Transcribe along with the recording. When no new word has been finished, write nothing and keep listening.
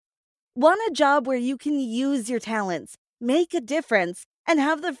Want a job where you can use your talents, make a difference, and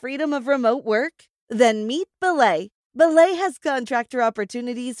have the freedom of remote work? Then meet Belay. Belay has contractor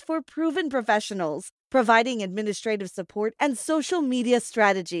opportunities for proven professionals, providing administrative support and social media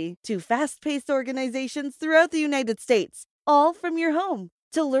strategy to fast-paced organizations throughout the United States, all from your home.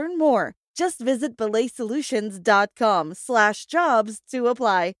 To learn more, just visit belaysolutions.com/jobs to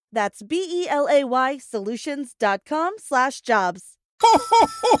apply. That's BELAY solutions.com/jobs. Ho, ho,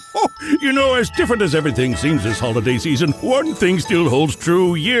 ho, ho! You know, as different as everything seems this holiday season, one thing still holds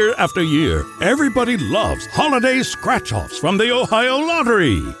true year after year. Everybody loves holiday scratch-offs from the Ohio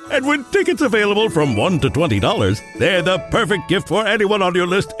Lottery. And with tickets available from $1 to $20, they're the perfect gift for anyone on your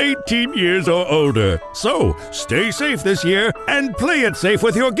list 18 years or older. So, stay safe this year and play it safe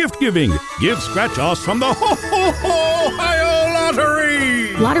with your gift giving. Give scratch-offs from the Ohio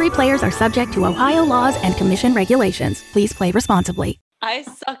Lottery! Lottery players are subject to Ohio laws and commission regulations. Please play responsibly. I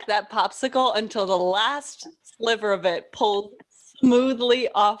sucked that popsicle until the last sliver of it pulled smoothly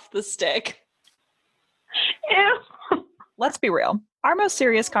off the stick. Ew. Let's be real. Our most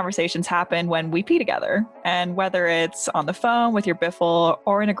serious conversations happen when we pee together. And whether it's on the phone with your biffle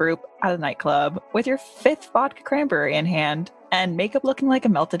or in a group at a nightclub with your 5th vodka cranberry in hand and makeup looking like a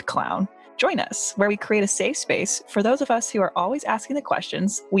melted clown, join us where we create a safe space for those of us who are always asking the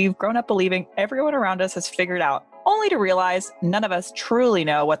questions we've grown up believing everyone around us has figured out, only to realize none of us truly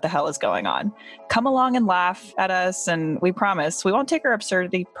know what the hell is going on. Come along and laugh at us, and we promise we won't take our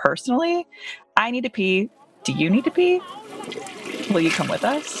absurdity personally. I need to pee. Do you need to pee? Will you come with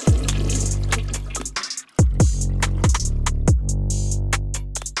us?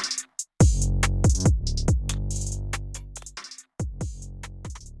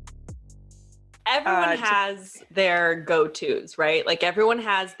 Everyone has their go-tos, right? Like everyone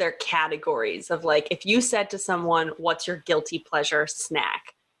has their categories of like, if you said to someone, what's your guilty pleasure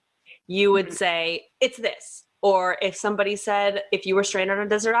snack? You would say, it's this. Or if somebody said, if you were stranded on a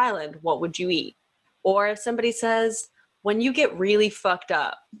desert island, what would you eat? Or if somebody says, when you get really fucked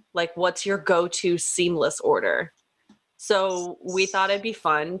up, like what's your go-to seamless order? So we thought it'd be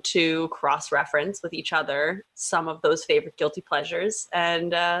fun to cross-reference with each other some of those favorite guilty pleasures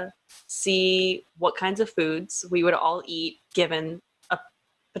and see what kinds of foods we would all eat given a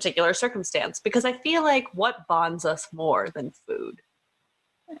particular circumstance. Because I feel like what bonds us more than food?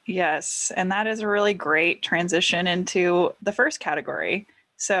 Yes, and that is a really great transition into the first category.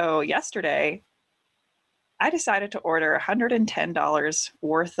 So yesterday, I decided to order $110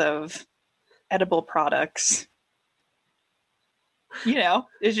 worth of edible products. You know,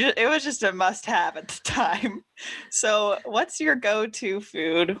 it was just a must-have at the time. So what's your go-to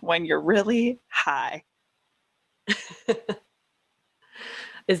food when you're really high?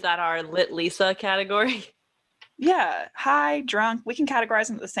 Is that our Lit Lisa category? Yeah, high, drunk, we can categorize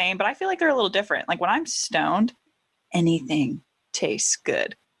them the same, but I feel like they're a little different. Like when I'm stoned, anything tastes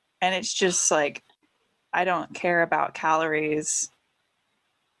good. And it's just like, I don't care about calories.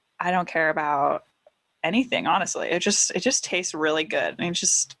 I don't care about anything, honestly. It just tastes really good. I mean,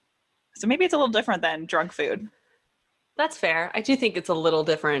 so maybe it's a little different than drunk food. That's fair. I do think it's a little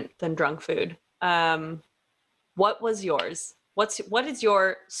different than drunk food. What was yours? What is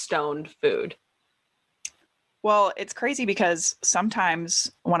your stoned food? Well, it's crazy because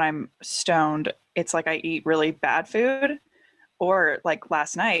sometimes when I'm stoned, it's like I eat really bad food, or like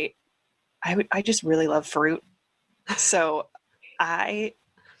last night, I just really love fruit. So I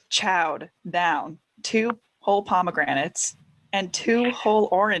chowed down 2 whole pomegranates and 2 whole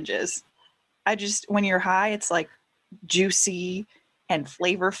oranges. When you're high, it's like juicy and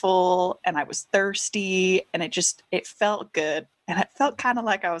flavorful, and I was thirsty, and it felt good. And it felt kind of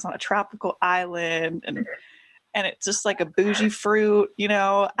like I was on a tropical island, and it's just like a bougie fruit, you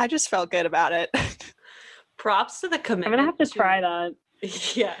know. I just felt good about it. Props to the commitment. I'm going to have to try that.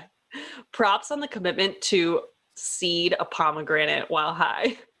 Yeah. Props on the commitment to seed a pomegranate while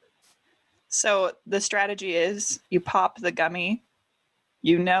high. So the strategy is you pop the gummy,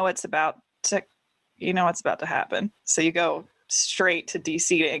 you know it's about to happen. So you go straight to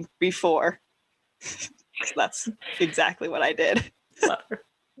de-seeding before. That's exactly what I did.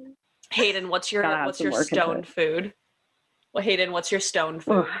 Hayden, what's your stoned food? Well, Hayden, what's your stoned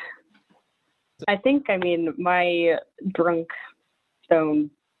food? I think, my drunk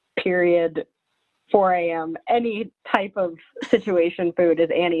stone period, 4 a.m., any type of situation food is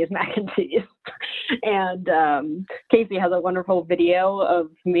Annie's mac and cheese. And Casey has a wonderful video of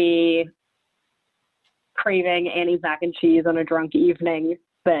me craving Annie's mac and cheese on a drunk evening.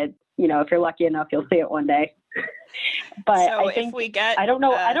 But, if you're lucky enough, you'll see it one day. But so I think, if we get... I don't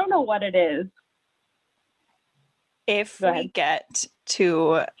know what it is. If we get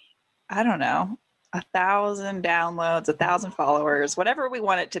to I don't know, 1,000 downloads, 1,000 followers, whatever we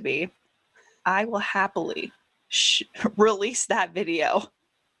want it to be, I will happily release that video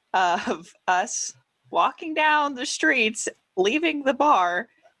of us walking down the streets, leaving the bar,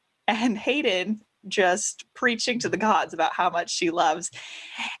 and Hayden just preaching to the gods about how much she loves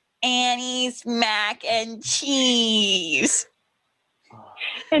Annie's mac and cheese.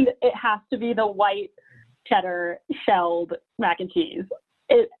 And it has to be the white cheddar shelled mac and cheese.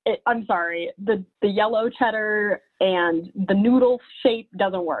 I'm sorry, the yellow cheddar and the noodle shape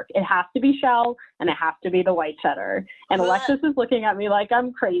doesn't work. It has to be shell and it has to be the white cheddar. And Alexis is looking at me like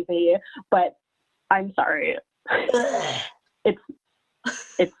I'm crazy, but I'm sorry. It's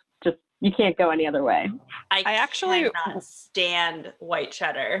just, you can't go any other way. I actually cannot stand white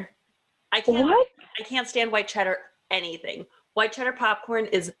cheddar. I can't stand white cheddar anything. White cheddar popcorn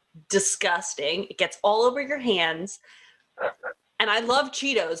is disgusting. It gets all over your hands. And I love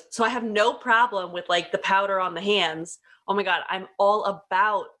Cheetos, so I have no problem with like the powder on the hands. Oh my God, I'm all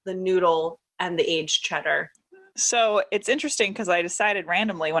about the noodle and the aged cheddar. So it's interesting because I decided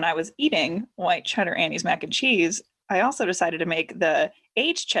randomly when I was eating white cheddar Annie's mac and cheese, I also decided to make the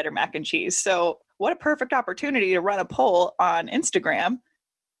aged cheddar mac and cheese. So what a perfect opportunity to run a poll on Instagram.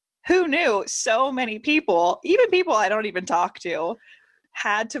 Who knew so many people, even people I don't even talk to,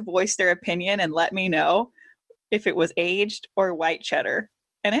 had to voice their opinion and let me know if it was aged or white cheddar.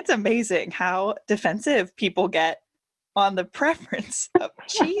 And it's amazing how defensive people get on the preference of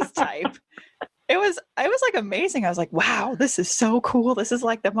cheese type. It was like amazing. I was like, wow, this is so cool. This is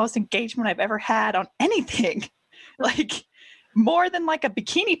like the most engagement I've ever had on anything. Like more than like a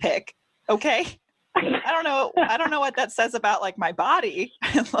bikini pic. Okay. I don't know what that says about like my body,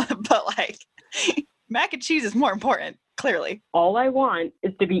 but like mac and cheese is more important. Clearly. All I want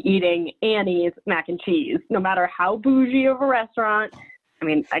is to be eating Annie's mac and cheese, no matter how bougie of a restaurant. I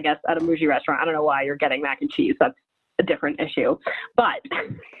mean, I guess at a bougie restaurant, I don't know why you're getting mac and cheese. That's a different issue. But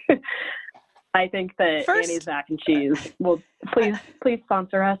I think that Annie's mac and cheese will please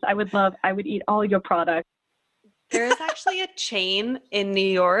sponsor us. I would eat all your products. There is actually a chain in New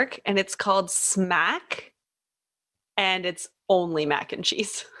York, and it's called Smack, and it's only mac and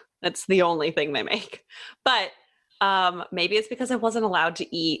cheese. That's the only thing they make. But maybe it's because I wasn't allowed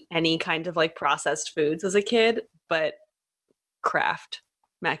to eat any kind of like processed foods as a kid, but Kraft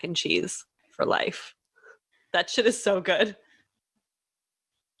mac and cheese for life. That shit is so good.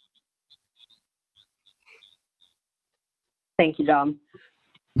 Thank you, Dom.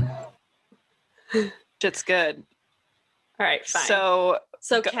 Shit's good. All right, fine. So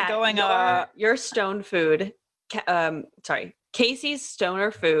Kat, going your stone food, Casey's stoner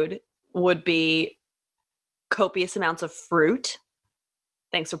food would be copious amounts of fruit.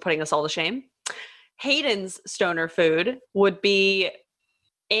 Thanks for putting us all to shame. Hayden's stoner food would be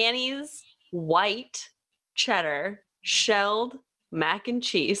Annie's white cheddar shelled mac and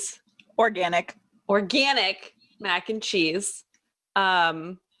cheese. Organic Mac and cheese.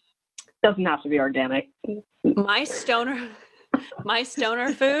 Doesn't have to be organic. My stoner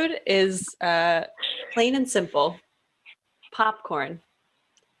food is plain and simple. Popcorn.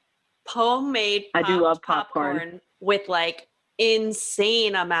 Homemade I do love popcorn with like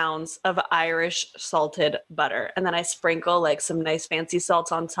insane amounts of Irish salted butter. And then I sprinkle like some nice fancy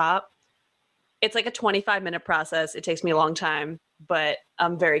salts on top. It's like a 25-minute process. It takes me a long time, but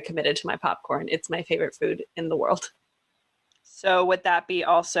I'm very committed to my popcorn. It's my favorite food in the world. So would that be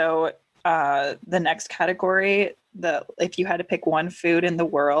also the next category? If you had to pick one food in the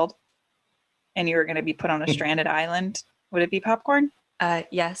world and you were going to be put on a stranded island, would it be popcorn?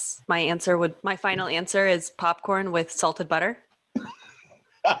 Yes. My final answer is popcorn with salted butter.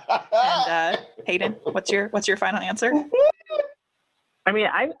 And Hayden, what's your final answer? I mean,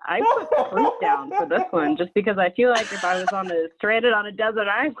 I put fruit down for this one just because I feel like if I was stranded on a desert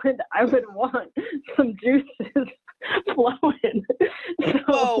island, I would want some juices flowing.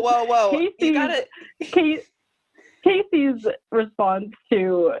 So Whoa! Casey's response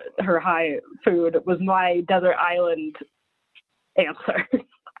to her high food was my desert island answer.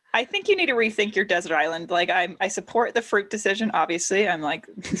 I think you need to rethink your desert island. Like I support the fruit decision. Obviously, I'm like,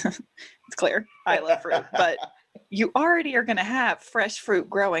 it's clear. I love fruit, but you already are going to have fresh fruit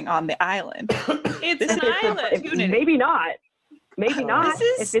growing on the island. It's an island. Maybe not.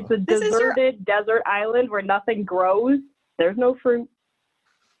 If it's a deserted desert island where nothing grows, there's no fruit.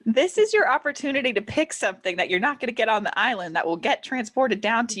 This is your opportunity to pick something that you're not going to get on the island that will get transported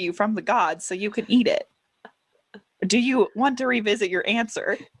down to you from the gods so you can eat it. Do you want to revisit your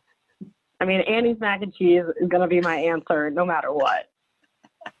answer? I mean, Annie's mac and cheese is going to be my answer no matter what.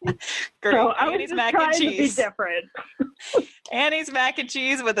 Great. So I was Annie's just mac and trying to be cheese. different. Annie's mac and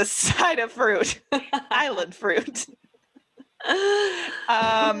cheese with a side of fruit. Island fruit.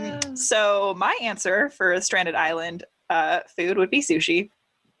 So my answer for a stranded island food would be sushi.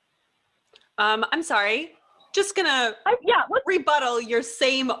 I'm sorry. Just gonna Let's rebuttal your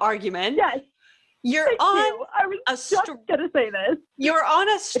same argument. yes. You're Thank on you. I was just gonna say this. You're on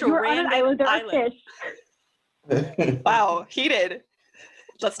a If you're on an stranded island, there are island. fish. Wow, heated.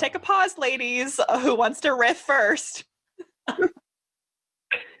 Let's take a pause, ladies. Who wants to riff first? I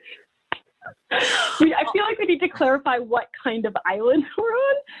feel like we need to clarify what kind of island we're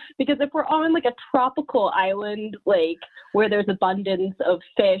on, because if we're on like a tropical island, like where there's abundance of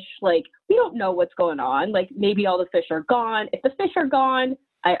fish, like we don't know what's going on. Like maybe all the fish are gone. If the fish are gone,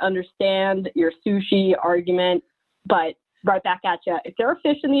 I understand your sushi argument, but right back at you. If there are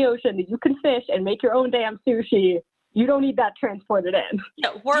fish in the ocean that you can fish and make your own damn sushi, you don't need that transported in.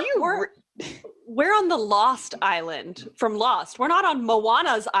 Yeah, we're on the Lost Island from Lost. We're not on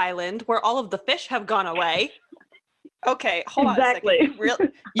Moana's island where all of the fish have gone away. Okay, hold Exactly. on a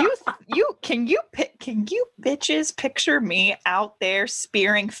second. Can you bitches picture me out there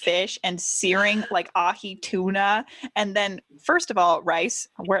spearing fish and searing like ahi tuna, and then first of all rice?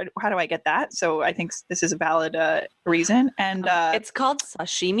 How do I get that? So I think this is a valid reason, and it's called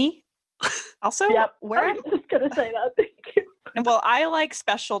sashimi. Also, Yep. where I was just gonna say that. Thank you. well, I like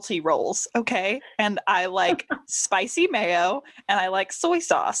specialty rolls, okay, and I like spicy mayo, and I like soy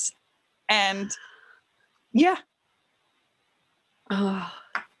sauce, and yeah.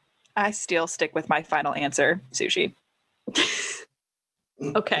 I still stick with my final answer, sushi.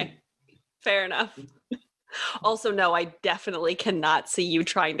 Okay, fair enough. Also, no, I definitely cannot see you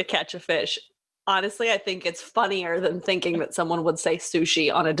trying to catch a fish. Honestly, I think it's funnier than thinking that someone would say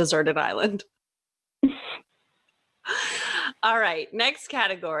sushi on a deserted island. All right, next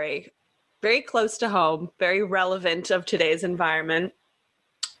category. Very close to home, very relevant of today's environment.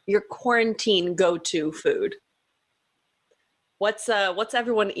 Your quarantine go-to food. What's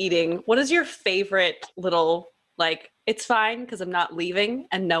everyone eating? What is your favorite little, like, it's fine because I'm not leaving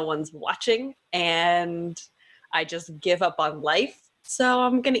and no one's watching and I just give up on life, so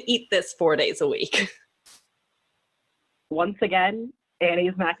I'm going to eat this 4 days a week. Once again,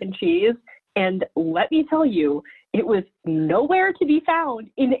 Annie's mac and cheese. And let me tell you, it was nowhere to be found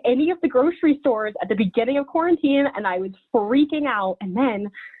in any of the grocery stores at the beginning of quarantine, and I was freaking out. And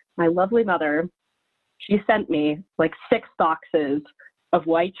then my lovely mother, she sent me like 6 boxes of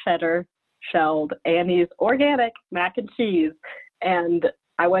white cheddar shelled Annie's organic mac and cheese. And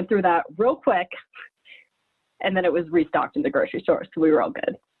I went through that real quick, and then it was restocked in the grocery store, so we were all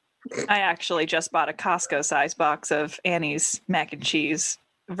good. I actually just bought a Costco-sized box of Annie's mac and cheese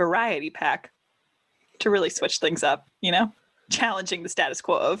variety pack to really switch things up, challenging the status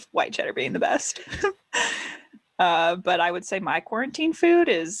quo of white cheddar being the best. But I would say my quarantine food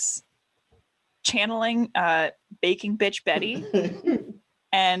is channeling baking bitch Betty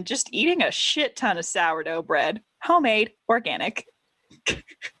and just eating a shit ton of sourdough bread, homemade, organic.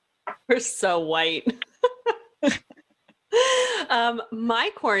 We're so white. My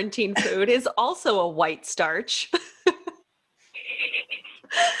quarantine food is also a white starch.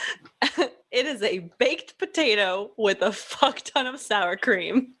 It is a baked potato with a fuck ton of sour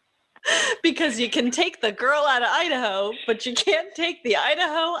cream. Because you can take the girl out of Idaho, but you can't take the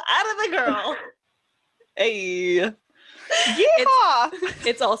Idaho out of the girl. Hey. Yeah.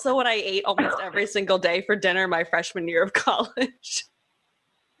 It's also what I ate almost every single day for dinner my freshman year of college.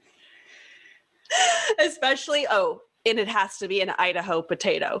 Especially, and it has to be an Idaho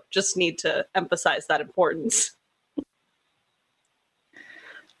potato. Just need to emphasize that importance.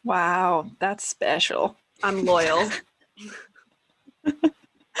 Wow, that's special. I'm loyal.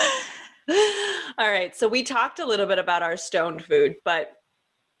 All right, so we talked a little bit about our stoned food, but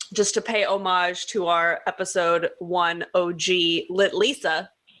just to pay homage to our episode 1 OG Lit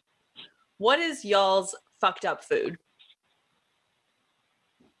Lisa, what is y'all's fucked up food?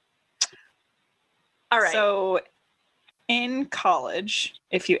 All right. So in college,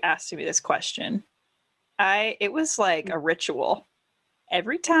 if you asked me this question, it was like a ritual.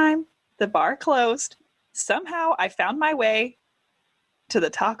 Every time the bar closed, somehow I found my way to the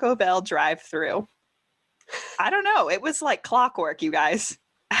Taco Bell drive-thru. I don't know. It was like clockwork, you guys.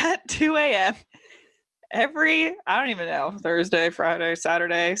 At 2 a.m. every, I don't even know, Thursday, Friday,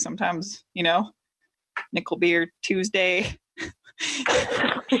 Saturday, sometimes, nickel beer Tuesday.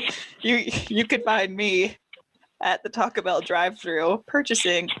 You could find me at the Taco Bell drive-thru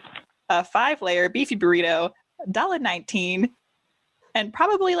purchasing a 5-layer beefy burrito, $1.19, and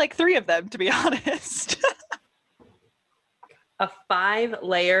probably like 3 of them, to be honest. a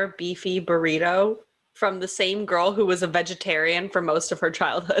 5-layer beefy burrito from the same girl who was a vegetarian for most of her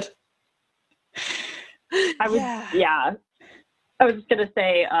childhood. I was just gonna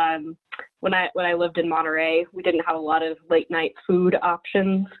say, when I lived in Monterey, we didn't have a lot of late night food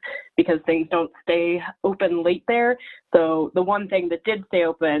options because things don't stay open late there. So the one thing that did stay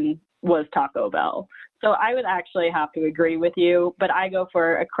open was Taco Bell. So I would actually have to agree with you, but I go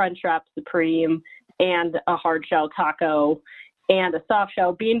for a Crunchwrap Supreme and a hard shell taco and a soft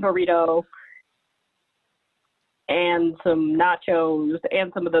shell bean burrito and some nachos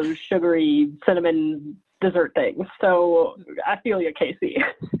and some of those sugary cinnamon dessert things. So I feel you, Casey.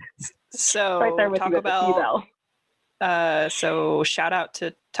 So right there with Taco you Bell. So shout out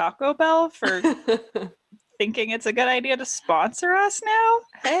to Taco Bell for thinking it's a good idea to sponsor us now.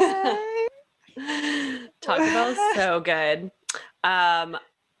 Hey. Taco Bell's so good.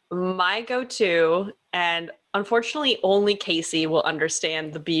 My go-to, and unfortunately only Casey will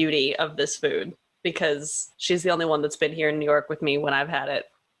understand the beauty of this food because she's the only one that's been here in New York with me when I've had it.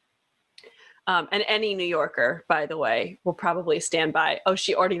 And any New Yorker, by the way, will probably stand by. Oh,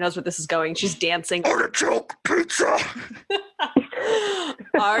 she already knows where this is going. She's dancing. Artichoke pizza!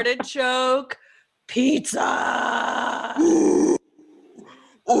 Artichoke pizza! Ooh.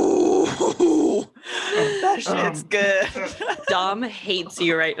 That shit's good. Dom hates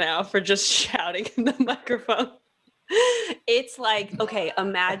you right now for just shouting in the microphone. It's like, okay,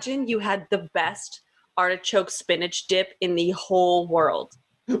 imagine you had the best artichoke spinach dip in the whole world.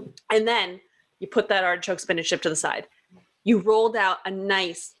 And then you put that artichoke spinach dip to the side. You rolled out a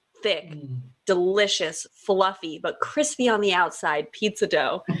nice, thick, delicious, fluffy, but crispy on the outside pizza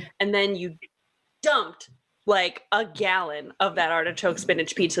dough. And then you dumped like a gallon of that artichoke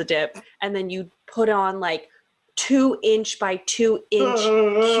spinach pizza dip. And then you put on like 2-inch by 2-inch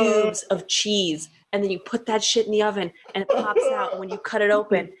cubes of cheese. And then you put that shit in the oven and it pops out. And when you cut it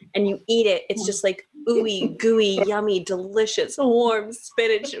open and you eat it, it's just like ooey, gooey, yummy, delicious, warm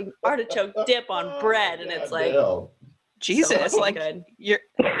spinach artichoke dip on bread. And it's like, Jesus, so like good.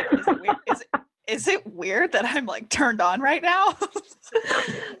 Is it weird that I'm like turned on right now?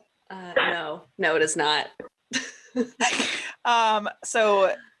 No, it is not.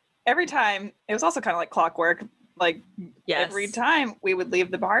 So every time, it was also kind of like clockwork. Like every time we would leave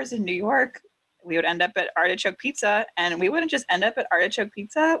the bars in New York, we would end up at Artichoke Pizza, and we wouldn't just end up at Artichoke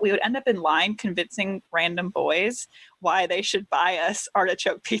Pizza. We would end up in line convincing random boys why they should buy us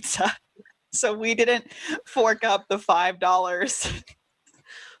Artichoke Pizza. So we didn't fork up the $5. $5.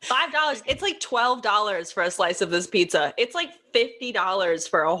 It's like $12 for a slice of this pizza. It's like $50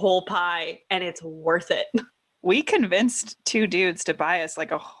 for a whole pie, and it's worth it. We convinced 2 dudes to buy us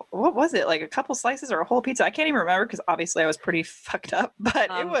like what was it? Like a couple slices or a whole pizza? I can't even remember because obviously I was pretty fucked up, but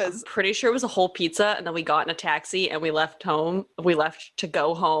it was. I'm pretty sure it was a whole pizza, and then we got in a taxi and we left home. We left to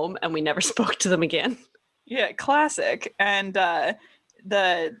go home, and we never spoke to them again. Yeah, classic. And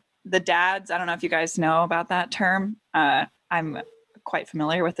the dads, I don't know if you guys know about that term. I'm quite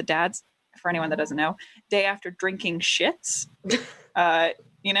familiar with the dads. For anyone that doesn't know, day after drinking shits,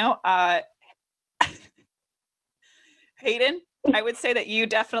 Hayden, I would say that you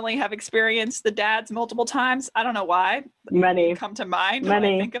definitely have experienced the dads multiple times. I don't know why. Many come to mind when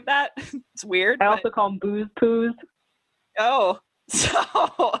I think of that. It's weird. I also call them booze poos. Oh, so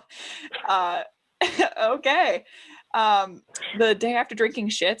okay. The day after drinking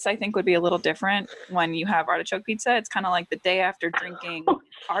shits, I think, would be a little different when you have artichoke pizza. It's kind of like the day after drinking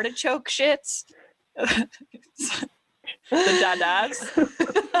artichoke shits. The dadas.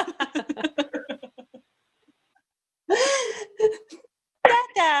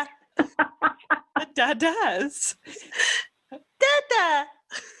 Dada. The dadas. Dada.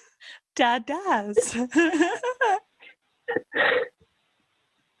 Dadas.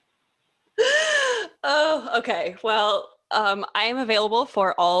 Oh, okay. Well, I am available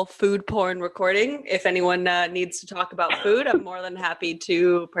for all food porn recording. If anyone needs to talk about food, I'm more than happy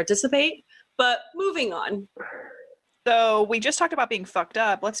to participate. But moving on. So we just talked about being fucked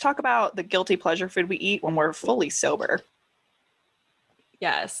up. Let's talk about the guilty pleasure food we eat when we're fully sober.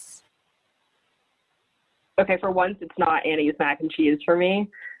 Yes. Okay, for once, it's not Annie's mac and cheese for me.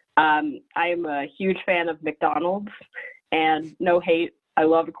 I'm a huge fan of McDonald's, and no hate, I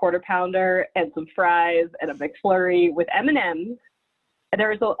love a quarter pounder and some fries and a McFlurry with M&Ms.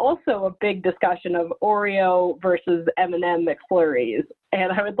 There is also a big discussion of Oreo versus M&M McFlurries,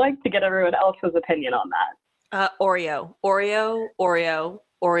 and I would like to get everyone else's opinion on that. Oreo,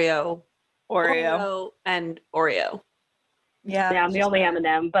 and Oreo. Yeah, I'm the only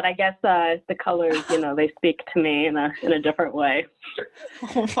M&M, but I guess the colors, they speak to me in a different way.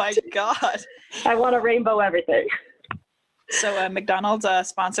 Oh my God. I want a rainbow everything. So McDonald's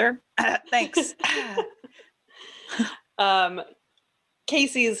sponsor. Thanks.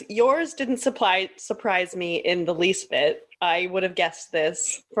 Casey's, yours didn't surprise me in the least bit. I would have guessed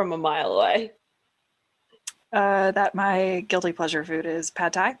this from a mile away. That my guilty pleasure food is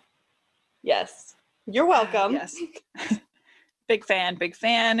pad thai. Yes. You're welcome. Yes. Big fan.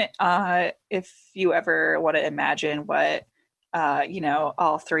 If you ever want to imagine what,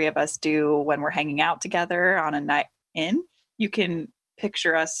 all three of us do when we're hanging out together on a night in, you can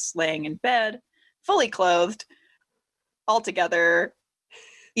picture us laying in bed, fully clothed, all together,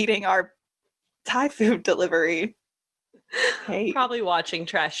 eating our Thai food delivery. Hey. Probably watching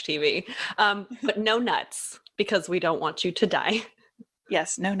trash TV, but no nuts because we don't want you to die.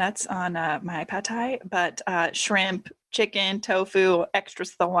 Yes, no nuts on my pad thai, but shrimp, chicken, tofu, extra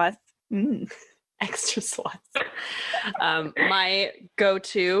sauce. Extra sauce. My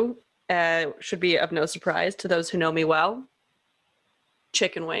go-to should be of no surprise to those who know me well.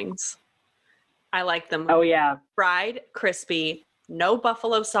 Chicken wings. I like them. Oh, yeah. Fried, crispy, no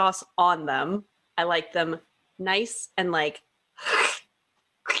buffalo sauce on them. I like them nice and like,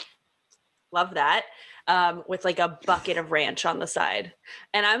 love that, with like a bucket of ranch on the side.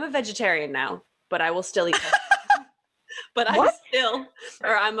 And I'm a vegetarian now, but I will still eat that. But What?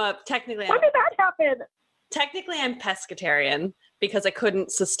 technically, When did that happen? technically I'm pescatarian because I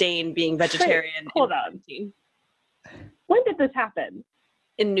couldn't sustain being vegetarian. Wait, hold on. When did this happen?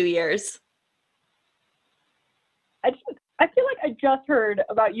 In New Year's. I feel like I just heard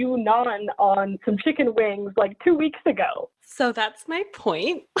about you gnawing on some chicken wings like 2 weeks ago. So that's my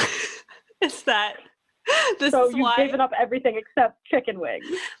point. Is that this So is you've why, given up everything except chicken wings.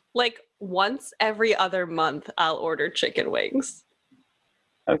 like, once every other month, I'll order chicken wings.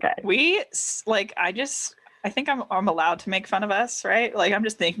 Okay. I think I'm allowed to make fun of us, right? Like, I'm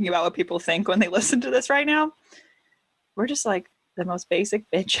just thinking about what people think when they listen to this right now. We're just like the most basic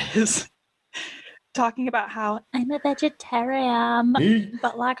bitches. Talking about how I'm a vegetarian,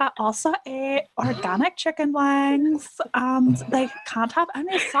 but like I also eat organic chicken wings. They can't have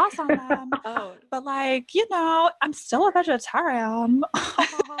any sauce on them. Oh. But like, I'm still a vegetarian.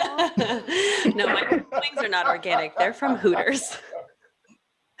 No, my wings are not organic. They're from Hooters.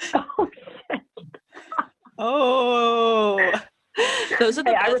 Oh, shit. Oh. Those are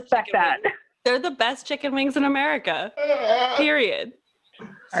the best I respect chicken that. wings. They're the best chicken wings in America. Period.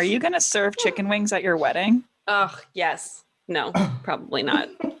 Are you going to serve chicken wings at your wedding? Oh, yes. No, probably not.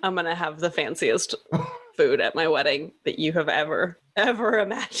 I'm going to have the fanciest food at my wedding that you have ever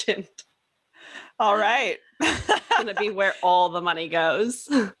imagined. All right. It's going to be where all the money goes.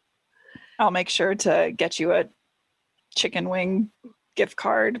 I'll make sure to get you a chicken wing gift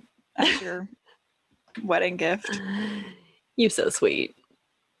card as your wedding gift. You so sweet.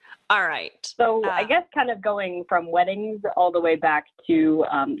 All right. So I guess kind of going from weddings all the way back to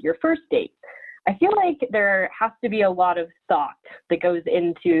your first date, I feel like there has to be a lot of thought that goes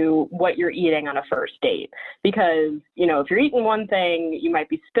into what you're eating on a first date. Because, if you're eating one thing, you might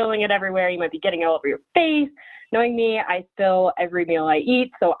be spilling it everywhere. You might be getting it all over your face. Knowing me, I spill every meal I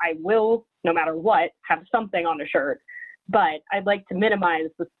eat. So I will, no matter what, have something on a shirt. But I'd like to minimize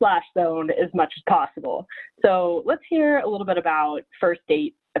the splash zone as much as possible. So let's hear a little bit about first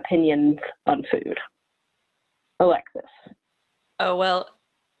date opinions on food. Alexis. Oh, well,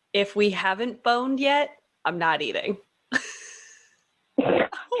 if we haven't boned yet, I'm not eating. Oh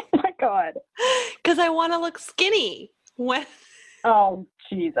my God. Because I want to look skinny. Oh,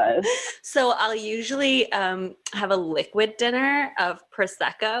 Jesus. So I'll usually have a liquid dinner of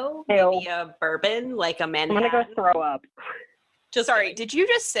Prosecco, Ew. maybe a bourbon, like a I'm Manhattan. going to go throw up. Sorry, kidding. did you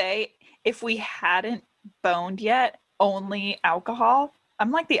just say if we hadn't boned yet, only alcohol?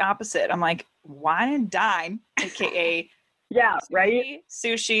 I'm like the opposite. I'm like wine and dine, aka Yeah, right?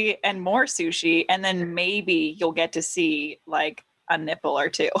 sushi and more sushi, and then maybe you'll get to see like a nipple or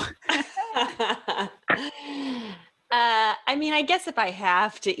two. I mean, I guess if I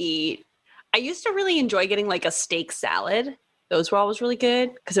have to eat, I used to really enjoy getting like a steak salad. Those were always really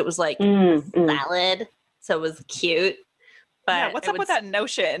good because it was like salad, so it was cute. But Yeah, what's up with that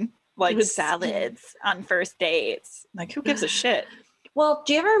notion? Like was- salads on first dates. Like who gives a shit? Well,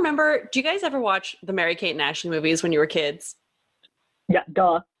 do you guys ever watch the Mary-Kate and Ashley movies when you were kids? Yeah,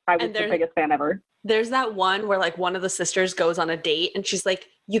 duh. I was And the there's- biggest fan ever. There's that one where like one of the sisters goes on a date and she's like,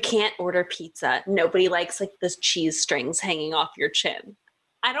 you can't order pizza. Nobody likes like the cheese strings hanging off your chin.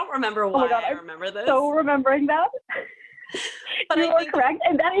 I don't remember why God, I I'm remember this. So remembering that. But you I are think- correct.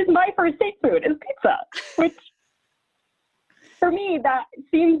 And that is my first date food is pizza, which for me, that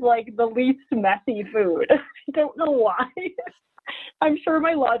seems like the least messy food. I don't know why. I'm sure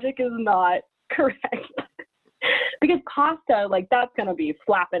my logic is not correct. Because pasta, like, that's going to be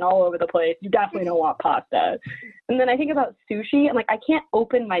flapping all over the place. You definitely don't want pasta. And then I think about sushi, and, like, I can't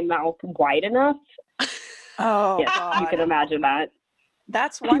open my mouth wide enough. Oh, yes, God. you can imagine that.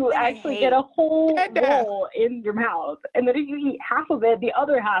 That's one you thing actually I hate. get a whole roll in your mouth, and then if you eat half of it, the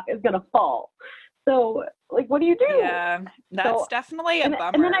other half is going to fall. So, like, what do you do? Yeah, that's definitely a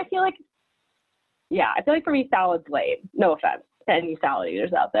bummer. And then I feel like for me, salad's lame. No offense to any salad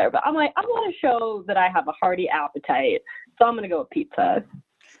eaters out there, but I'm like, I want to show that I have a hearty appetite, so I'm going to go with pizza.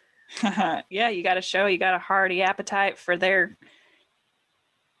 Yeah, you got to show you got a hearty appetite for their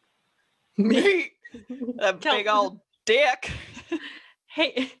meat. A big old dick.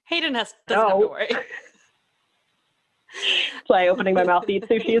 Hayden doesn't have to worry. That's why opening my mouth to eat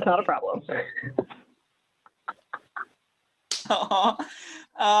sushi is not a problem. Oh,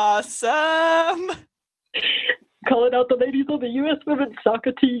 awesome. Calling out the ladies on the U.S. women's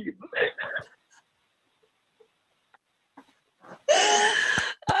soccer team.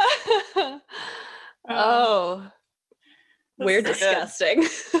 Oh, we're disgusting.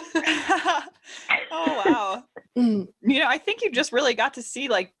 Oh, wow. You know, I think you just really got to see,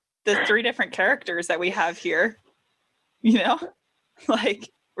 like, the 3 different characters that we have here. You know? Like,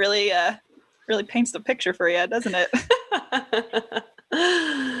 really paints the picture for you, doesn't it?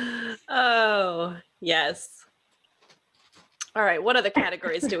 Oh, yes. All right, what other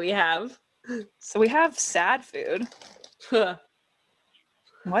categories do we have? So we have sad food.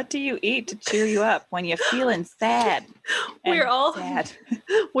 What do you eat to cheer you up when you're feeling sad? We're all sad.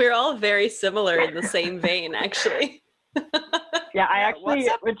 We're all very similar in the same vein, actually. Yeah, I actually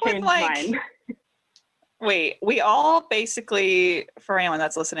would change mine. Wait, we all basically, for anyone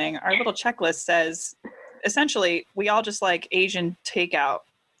that's listening, our little checklist says, essentially, we all just like Asian takeout,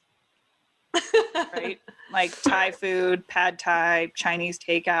 right? Like Thai food, pad Thai, Chinese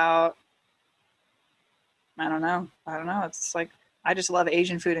takeout. I don't know. It's like, I just love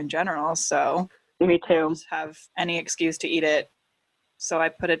Asian food in general, so. Me too. I just have any excuse to eat it. So I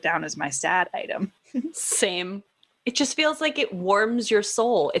put it down as my sad item. Same. It just feels like it warms your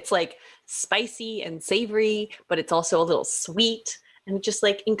soul. It's like spicy and savory, but it's also a little sweet. And it just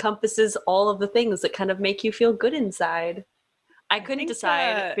like encompasses all of the things that kind of make you feel good inside. I couldn't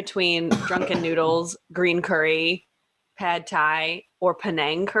decide between drunken noodles, green curry, pad Thai, or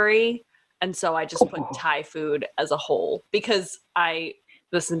Penang curry. And so I just put Thai food as a whole because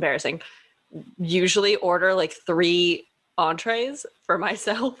this is embarrassing, usually order like 3 entrees for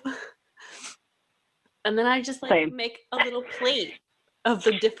myself. And then I just like make a little plate of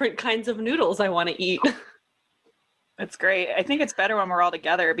the different kinds of noodles I want to eat. It's great. I think it's better when we're all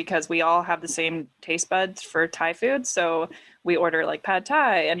together because we all have the same taste buds for Thai food. So we order like pad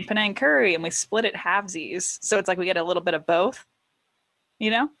Thai and Penang curry and we split it halvesies. So it's like we get a little bit of both, you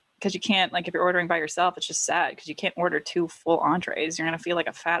know? Because you can't, like, if you're ordering by yourself, it's just sad because you can't order 2 full entrees. You're going to feel like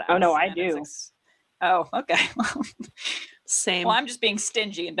a fat ass. Oh, no, I do. Like, oh, okay. Same. Well, I'm just being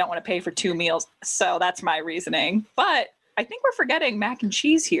stingy and don't want to pay for 2 meals. So that's my reasoning. But I think we're forgetting mac and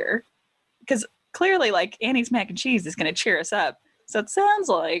cheese here because clearly, like, Annie's mac and cheese is going to cheer us up. So it sounds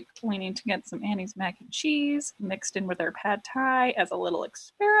like we need to get some Annie's mac and cheese mixed in with our pad Thai as a little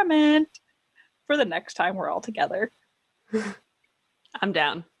experiment for the next time we're all together. I'm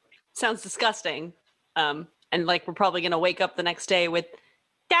down. Sounds disgusting. And like we're probably going to wake up the next day with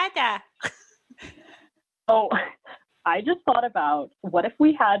Dada. Oh, I just thought about what if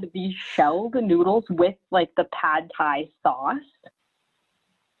we had these shelled noodles with like the pad Thai sauce?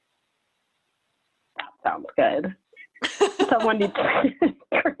 That sounds good. Someone needs to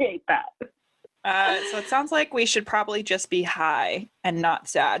create that. So it sounds like we should probably just be high and not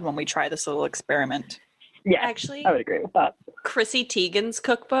sad when we try this little experiment. Yeah, actually, I would agree with that. Chrissy Teigen's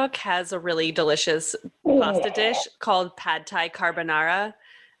cookbook has a really delicious pasta dish called Pad Thai Carbonara,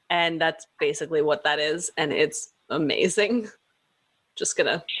 and that's basically what that is, and it's amazing. Just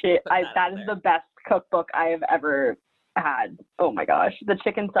gonna. That is the best cookbook I have ever had. Oh my gosh, the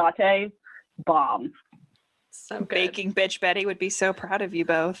chicken saute, bomb. So good. Baking bitch Betty would be so proud of you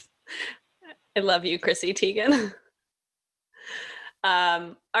both. I love you, Chrissy Teigen.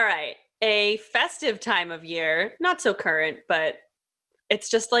 All right. A festive time of year, not so current, but it's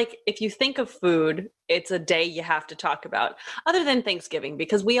just like if you think of food, it's a day you have to talk about, other than Thanksgiving,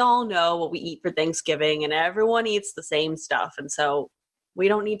 because we all know what we eat for Thanksgiving and everyone eats the same stuff. And so we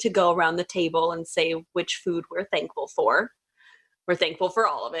don't need to go around the table and say which food we're thankful for. We're thankful for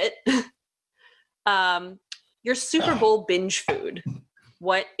all of it. Your Super Bowl binge food.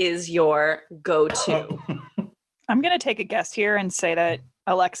 What is your go-to? I'm going to take a guess here and say that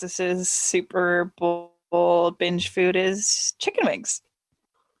Alexis's Super Bowl binge food is chicken wings.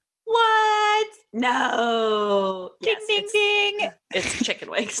 What? No. Ding, Yes, ding, ding. It's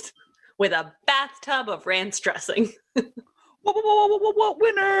chicken wings with a bathtub of ranch dressing. Whoa, whoa, whoa, whoa, whoa, whoa,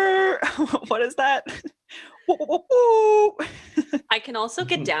 winner! What is that? Whoa, whoa, whoa, whoa. I can also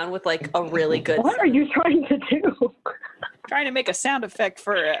get down with like a really good. What are you trying to do? Trying to make a sound effect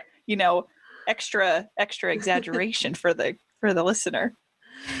for extra exaggeration for the listener.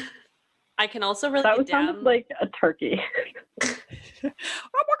 I can also really That get would down. sound like a turkey.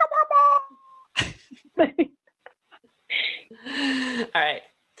 All right,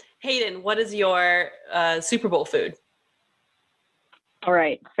 Hayden, what is your Super Bowl food? All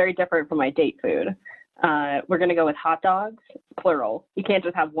right, it's very different from my date food. We're going to go with hot dogs, plural. You can't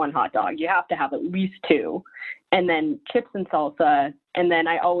just have one hot dog. You have to have at least two. And then chips and salsa. And then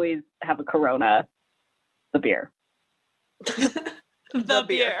I always have a Corona, the beer. The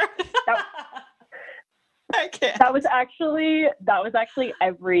beer. I can't. That was actually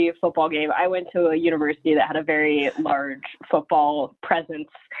every football game. I went to a university that had a very large football presence.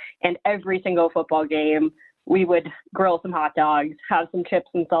 And every single football game, we would grill some hot dogs, have some chips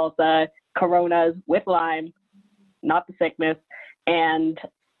and salsa, Coronas with lime, not the sickness, and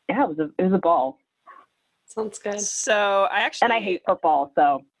yeah, it was a ball. Sounds good. So I hate football,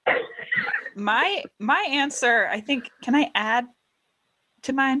 so my answer, I think, can I add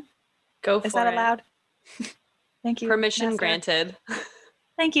to mine? Go for it. Is that allowed? Thank you. Permission Master. granted.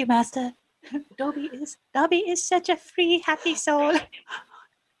 Thank you, Master. Dobby is such a free, happy soul.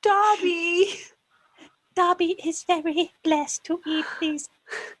 Dobby is very blessed to eat these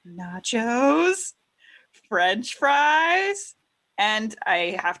nachos, French fries, and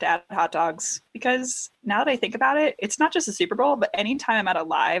I have to add hot dogs because now that I think about it, it's not just a Super Bowl, but anytime I'm at a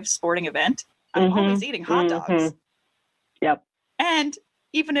live sporting event, I'm always eating hot dogs. Yep. And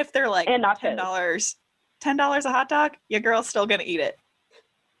even if they're like $10 a hot dog, your girl's still gonna eat it.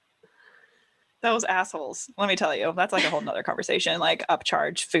 Those assholes, let me tell you, that's like a whole nother conversation, like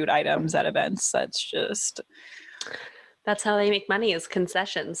upcharge food items at events. That's how they make money, is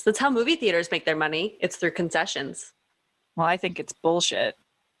concessions. That's how movie theaters make their money. It's through concessions. Well, I think it's bullshit.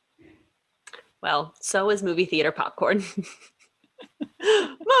 Well, so is movie theater popcorn.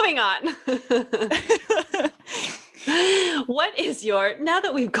 Moving on. What is now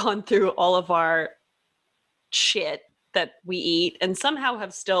that we've gone through all of our shit that we eat and somehow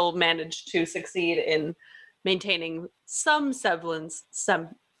have still managed to succeed in maintaining some semblance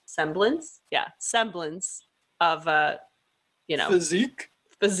of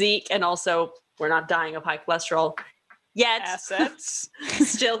physique, and also we're not dying of high cholesterol yet. Assets.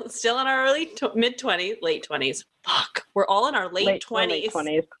 still in our late 20s. Fuck, we're all in our late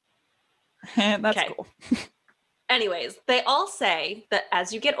 20s. That's okay. Cool. Anyways, they all say that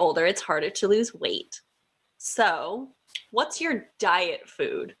as you get older, it's harder to lose weight. So, what's your diet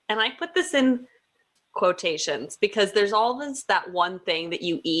food? And I put this in quotations because there's always that one thing that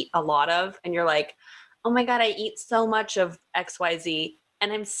you eat a lot of and you're like, oh my God, I eat so much of XYZ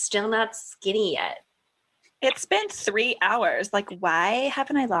and I'm still not skinny yet. It's been 3 hours. Like, why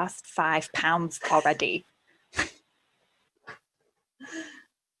haven't I lost 5 pounds already?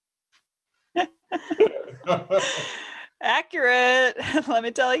 Accurate. Let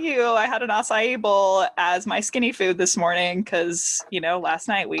me tell you, I had an acai bowl as my skinny food this morning because, last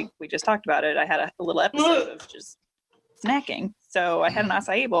night we just talked about it. I had a little episode of just snacking. So I had an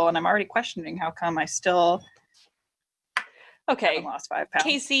acai bowl and I'm already questioning how come I still haven't lost 5 pounds.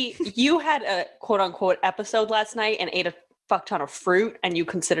 Casey, you had a quote unquote episode last night and ate a fuck ton of fruit and you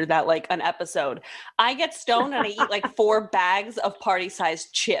considered that like an episode. I get stoned and I eat like 4 bags of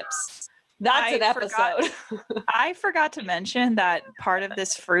party-sized chips. That's an episode. I forgot to mention that part of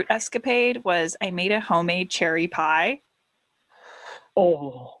this fruit escapade was I made a homemade cherry pie.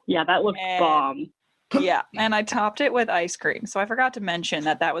 Oh, yeah, that looks bomb. Yeah, and I topped it with ice cream. So I forgot to mention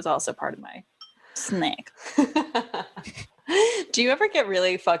that was also part of my snack. Do you ever get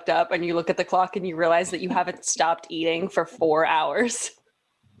really fucked up and you look at the clock and you realize that you haven't stopped eating for 4 hours?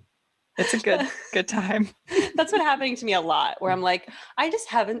 It's a good time. That's been happening to me a lot where I'm like, I just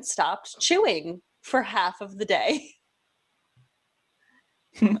haven't stopped chewing for half of the day.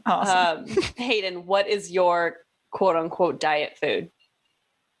 Awesome. Hayden, what is your quote unquote diet food?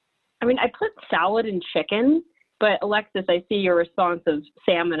 I mean, I put salad and chicken, but Alexis, I see your response of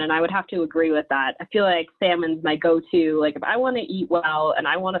salmon, and I would have to agree with that. I feel like salmon's my go-to. Like, if I want to eat well and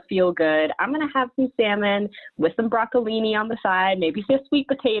I want to feel good, I'm going to have some salmon with some broccolini on the side, maybe some sweet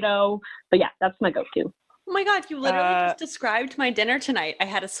potato. But yeah, that's my go-to. Oh my God, you literally just described my dinner tonight. I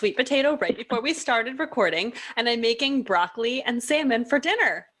had a sweet potato right before we started recording, and I'm making broccoli and salmon for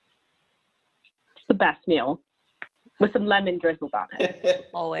dinner. It's the best meal. with some lemon drizzled on it.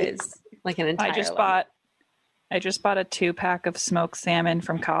 Always. Like an entire I just lemon. bought a 2-pack of smoked salmon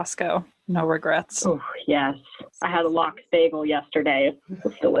from Costco. No regrets. Oh, yes. I had a lox bagel yesterday. It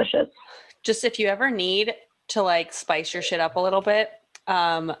was delicious. Just if you ever need to like spice your shit up a little bit,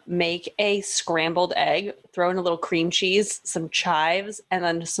 make a scrambled egg, throw in a little cream cheese, some chives, and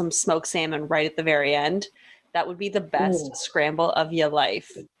then some smoked salmon right at the very end. That would be the best scramble of your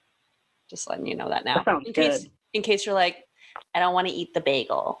life. Just letting you know that now. That sounds good. In case you're like, I don't want to eat the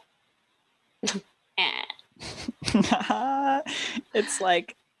bagel. It's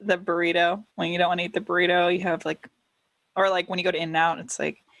like the burrito. When you don't want to eat the burrito, you have like, or like when you go to In-N-Out, it's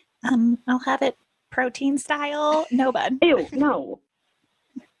like, I'll have it protein style. No, bud. Ew, no.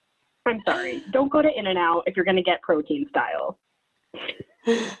 I'm sorry. Don't go to In-N-Out if you're going to get protein style.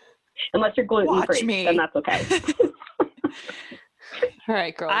 Unless you're gluten-free, then that's okay. All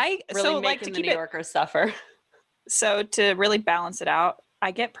right, girl. Really making the New Yorkers suffer. So to really balance it out,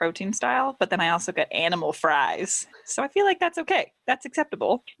 I get protein style, but then I also get animal fries. So I feel like that's okay. That's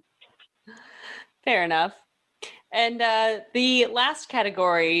acceptable. Fair enough. And the last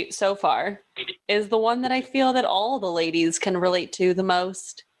category so far is the one that I feel that all the ladies can relate to the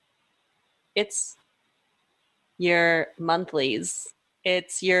most. It's your monthlies.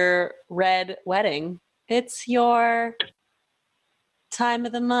 It's your red wedding. It's your time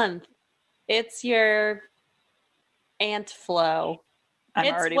of the month. It's your ant flow.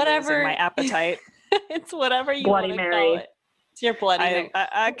 I'm already losing my appetite. It's whatever you Bloody want to Mary. call it. It's your Bloody Mary.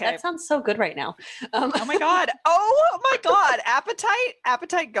 Okay. That sounds so good right now. Oh my god. Oh my god.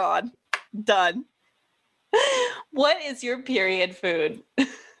 Appetite gone. Done. What is your period food?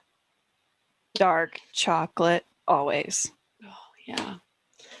 Dark chocolate, always. Oh yeah.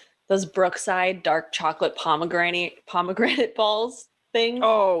 Those Brookside dark chocolate pomegranate balls thing.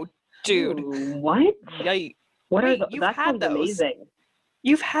 Oh, dude. Ooh, what? Yikes. What Wait, are those? you've That had sounds those. amazing.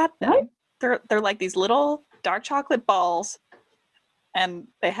 You've had them. What? They're like these little dark chocolate balls, and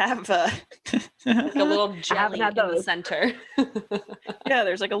they have Like a little jelly had in the those. center. yeah.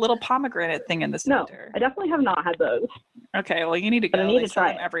 There's like a little pomegranate thing in the No, center. I definitely have not had those. Okay, well you need to But I go. need They to sell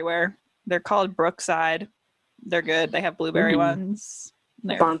try them it. everywhere. They're called Brookside. They're good. They have blueberry ones.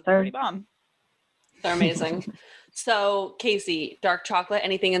 They're Sponsor. pretty bomb. They're amazing. So, Casey, dark chocolate,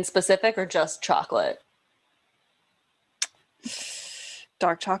 anything in specific or just chocolate?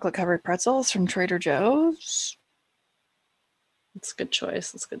 Dark chocolate covered pretzels from Trader Joe's. That's a good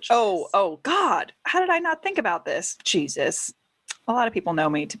choice. That's a good choice. Oh God. How did I not think about this? Jesus. A lot of people know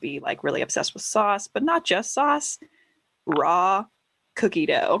me to be like really obsessed with sauce, but not just sauce. Raw cookie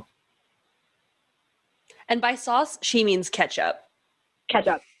dough. And by sauce, she means ketchup.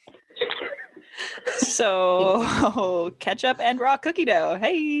 Ketchup. So ketchup and raw cookie dough.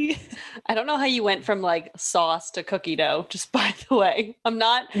 Hey. I don't know how you went from like sauce to cookie dough, just by the way. I'm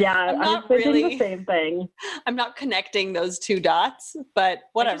not thinking really the same thing. I'm not connecting those two dots, but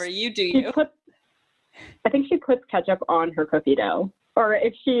whatever, you do you. I think she puts ketchup on her cookie dough. Or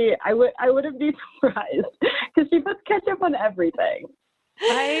if I wouldn't be surprised because she puts ketchup on everything.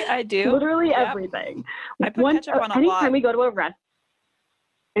 I do. Literally Yep. everything. I put ketchup on a lot.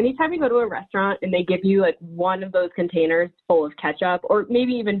 Anytime we go to a restaurant and they give you like one of those containers full of ketchup, or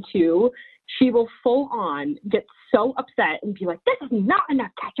maybe even two, she will full on get so upset and be like, "This is not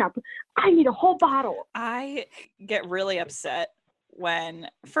enough ketchup. I need a whole bottle." I get really upset when,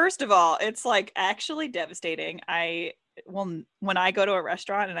 first of all, it's like actually devastating. When I go to a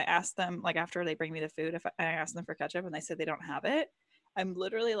restaurant and I ask them, like after they bring me the food, if I ask them for ketchup and they say they don't have it, I'm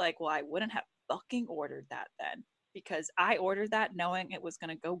literally like, well, I wouldn't have fucking ordered that then, because I ordered that knowing it was going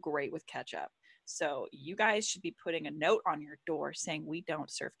to go great with ketchup. So you guys should be putting a note on your door saying we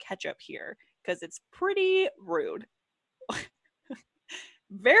don't serve ketchup here, because it's pretty rude.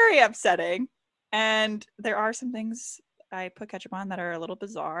 Very upsetting. And there are some things I put ketchup on that are a little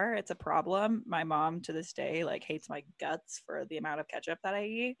bizarre. It's a problem. My mom to this day like hates my guts for the amount of ketchup that I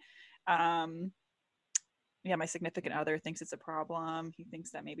eat. Yeah, my significant other thinks it's a problem. He thinks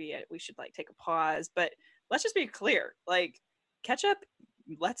that maybe we should like take a pause, but let's just be clear. Like ketchup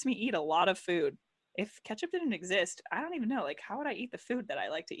lets me eat a lot of food. If ketchup didn't exist, I don't even know. Like, how would I eat the food that I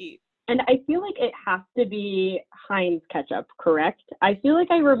like to eat? And I feel like it has to be Heinz ketchup, correct? I feel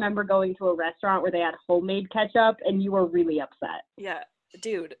like I remember going to a restaurant where they had homemade ketchup and you were really upset. Yeah,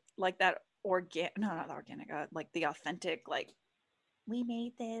 dude, like that not the organic, like the authentic, like we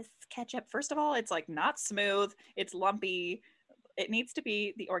made this ketchup. First of all, it's like not smooth, it's lumpy. It needs to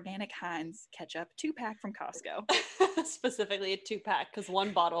be the organic Heinz ketchup 2-pack from Costco. Specifically a 2-pack, because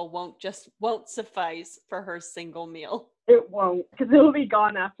one bottle won't suffice for her single meal. It won't, because it'll be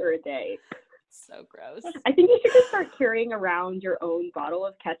gone after a day. So gross. I think you should just start carrying around your own bottle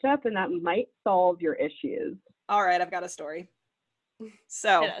of ketchup, and that might solve your issues. All right, I've got a story.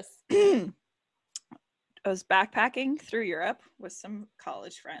 So I was backpacking through Europe with some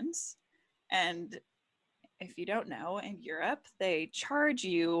college friends. And if you don't know, in Europe, they charge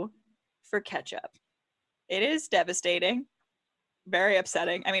you for ketchup. It is devastating, very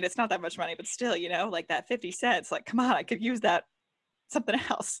upsetting. I mean, it's not that much money, but still, you know, like that 50 cents, like, come on, I could use that something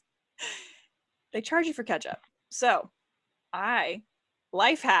else. They charge you for ketchup. So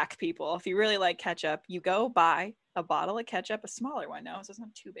life hack, people, if you really like ketchup, you go buy a bottle of ketchup, a smaller one, no, so it's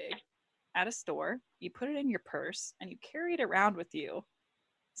not too big, at a store. You put it in your purse and you carry it around with you.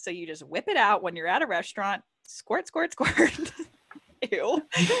 So you just whip it out when you're at a restaurant, squirt, squirt, squirt. Ew.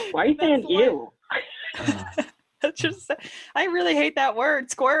 Why are you saying ew? I really hate that word,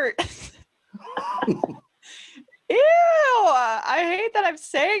 squirt. Ew! I hate that I'm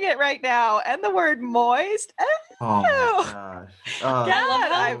saying it right now. And the word moist. Ew. Oh my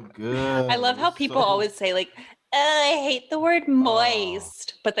gosh. I love how people always say, like, I hate the word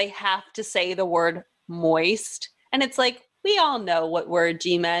moist, but they have to say the word moist. And it's like, we all know what word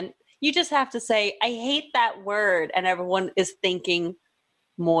G meant. You just have to say, I hate that word. And everyone is thinking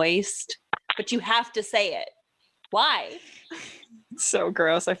moist, but you have to say it. Why? So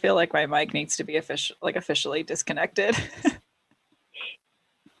gross. I feel like my mic needs to be officially disconnected.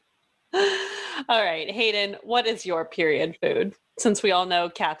 All right, Hayden, what is your period food? Since we all know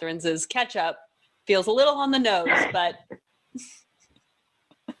Catherine's is ketchup. Feels a little on the nose, but...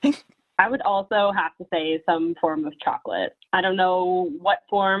 I would also have to say some form of chocolate. I don't know what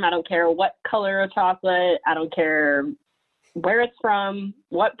form. I don't care what color of chocolate. I don't care where it's from,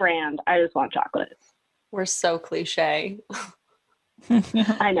 what brand. I just want chocolate. We're so cliche.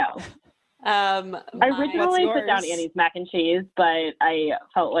 I know. I originally put down Annie's mac and cheese, but I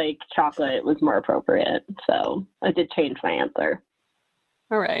felt like chocolate was more appropriate. So I did change my answer.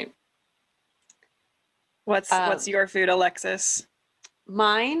 All right. What's your food, Alexis?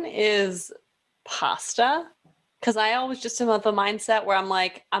 Mine is pasta, because I always just am of the mindset where I'm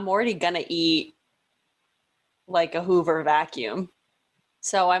like, I'm already gonna eat like a Hoover vacuum,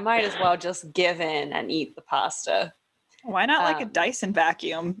 so I might as well just give in and eat the pasta. Why not like a Dyson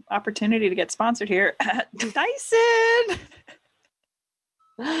vacuum? Opportunity to get sponsored here. Dyson!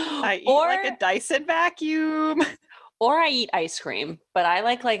 I eat like a Dyson vacuum. Or I eat ice cream, but I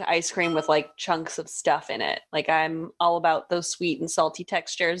like ice cream with like chunks of stuff in it. Like I'm all about those sweet and salty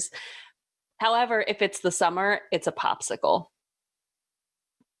textures. However, if it's the summer, it's a popsicle.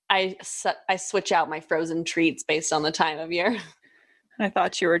 I switch out my frozen treats based on the time of year. I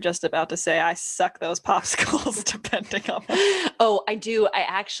thought you were just about to say I suck those popsicles depending on what... Oh, I do. I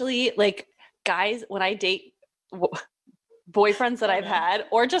actually, like, guys, when I date boyfriends that I've had,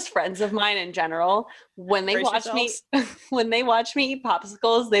 or just friends of mine in general, when they watch me eat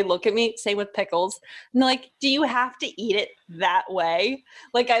popsicles, they look at me, same with pickles, and they're like, do you have to eat it that way?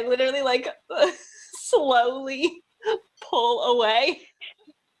 Like, I literally like slowly pull away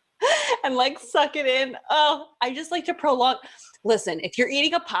and like suck it in. Oh, I just like to prolong. Listen, if you're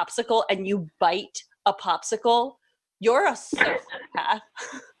eating a popsicle and you bite a popsicle, you're a sociopath.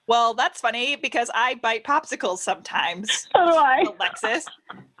 Well, that's funny because I bite popsicles sometimes. So do I. Alexis,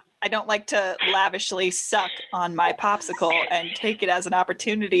 I don't like to lavishly suck on my popsicle and take it as an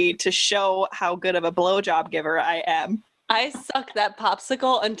opportunity to show how good of a blowjob giver I am. I suck that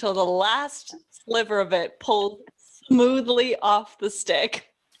popsicle until the last sliver of it pulls smoothly off the stick.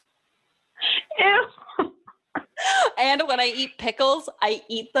 Ew. And when I eat pickles, I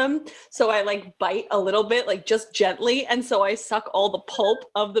eat them. So I like bite a little bit, like just gently. And so I suck all the pulp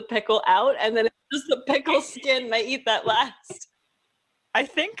of the pickle out. And then it's just the pickle skin and I eat that last. I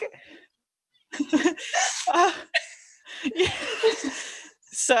think. Yeah.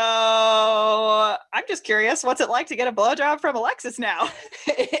 So I'm just curious, what's it like to get a blowjob from Alexis now?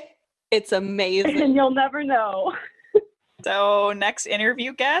 It's amazing. And you'll never know. So next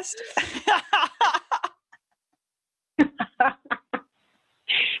interview guest.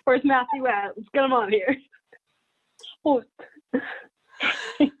 Where's Matthew at? Let's get him on here. Oh.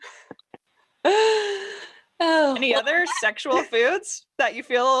 Any other sexual foods that you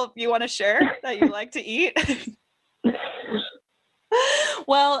feel you want to share that you like to eat?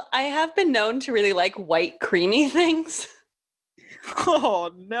 Well, I have been known to really like white creamy things.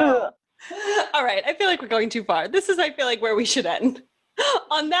 Oh no. All right, I feel like we're going too far. I feel like where we should end.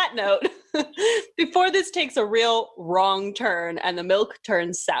 On that note, before this takes a real wrong turn and the milk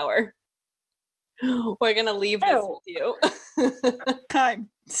turns sour, we're going to leave this with you. I'm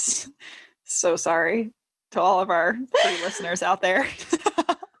so sorry to all of our 3 listeners out there.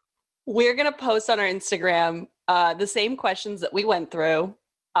 We're going to post on our Instagram the same questions that we went through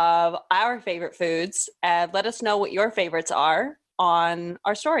of our favorite foods, and let us know what your favorites are on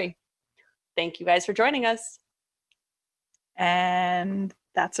our story. Thank you guys for joining us. And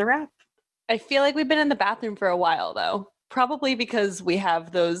that's a wrap. I feel like we've been in the bathroom for a while, though. Probably because we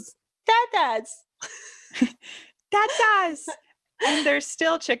have those dads. Dads! And there's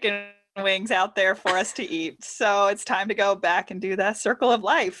still chicken wings out there for us to eat. So it's time to go back and do that circle of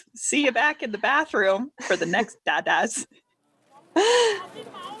life. See you back in the bathroom for the next dadas.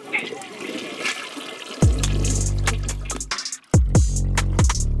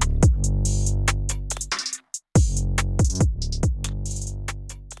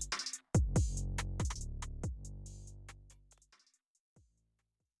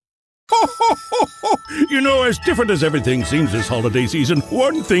 You know, as different as everything seems this holiday season,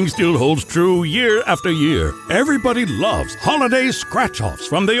 one thing still holds true year after year. Everybody loves holiday scratch-offs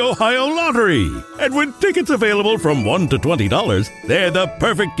from the Ohio Lottery. And with tickets available from $1 to $20, they're the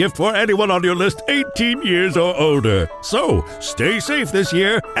perfect gift for anyone on your list 18 years or older. So, stay safe this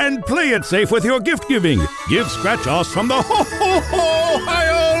year and play it safe with your gift giving. Give scratch-offs from the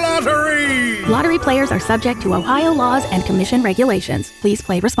Ohio Lottery! Lottery players are subject to Ohio laws and commission regulations. Please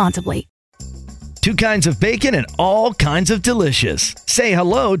play responsibly. Two kinds of bacon and all kinds of delicious. Say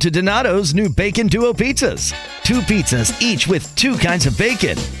hello to Donato's new Bacon Duo pizzas. Two pizzas, each with two kinds of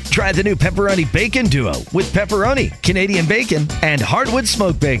bacon. Try the new Pepperoni Bacon Duo with pepperoni, Canadian bacon, and hardwood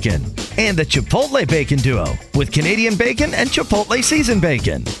smoked bacon. And the Chipotle Bacon Duo with Canadian bacon and Chipotle seasoned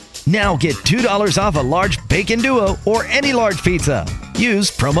bacon. Now get $2 off a large Bacon Duo or any large pizza. Use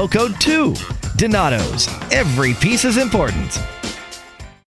promo code 2. Donato's. Every piece is important.